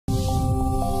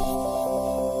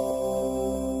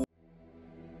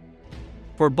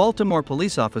4 Baltimore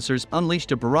police officers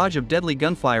unleashed a barrage of deadly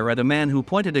gunfire at a man who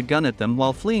pointed a gun at them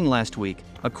while fleeing last week.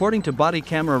 According to body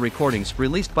camera recordings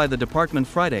released by the department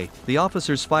Friday, the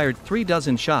officers fired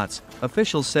 36 shots,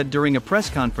 officials said during a press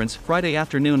conference Friday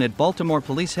afternoon at Baltimore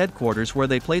Police Headquarters, where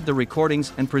they played the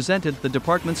recordings and presented the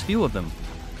department's view of them.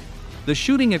 The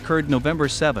shooting occurred November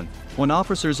 7, when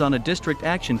officers on a district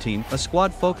action team, a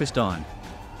squad focused on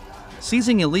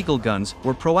seizing illegal guns,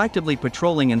 were proactively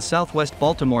patrolling in southwest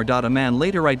Baltimore. A man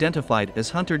later identified as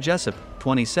Hunter Jessup,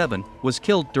 27, was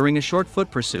killed during a short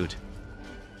foot pursuit.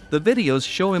 The videos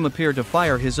show him appear to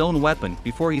fire his own weapon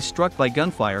before he's struck by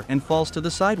gunfire and falls to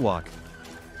the sidewalk.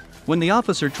 When the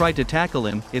officer tried to tackle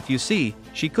him, if you see,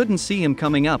 she couldn't see him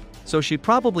coming up, so she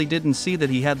probably didn't see that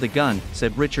he had the gun,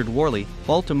 said Richard Worley,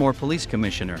 Baltimore Police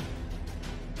Commissioner.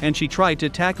 And she tried to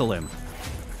tackle him.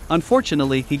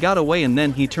 Unfortunately, he got away and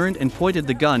then he turned and pointed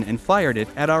the gun and fired it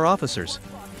at our officers.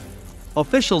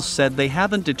 Officials said they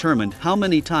haven't determined how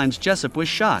many times Jessup was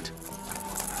shot.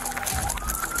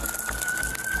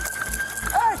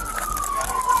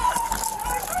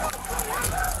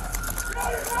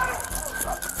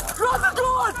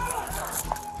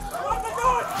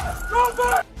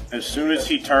 As soon as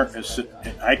he turned,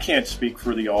 I can't speak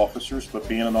for the officers, but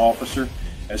being an officer,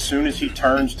 as soon as he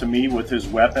turns to me with his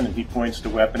weapon and he points the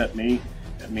weapon at me,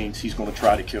 that means he's going to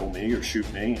try to kill me or shoot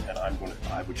me, and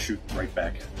I would shoot right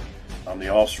back at him. The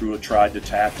officer who had tried to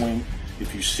tackle him,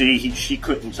 if you see, she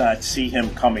couldn't see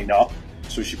him coming up,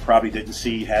 so she probably didn't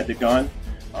see he had the gun.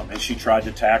 And she tried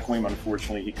to tackle him.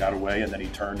 Unfortunately, he got away, and then he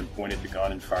turned and pointed the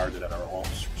gun and fired it at our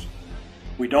officers.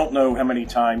 We don't know how many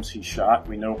times he shot.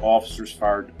 We know officers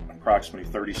fired approximately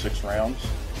 36 rounds.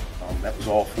 That was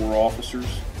all 4 officers.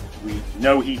 We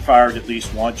know he fired at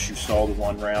least once. You saw the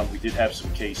 1 round. We did have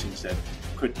some casings that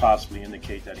could possibly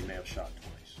indicate that he may have shot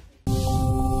twice.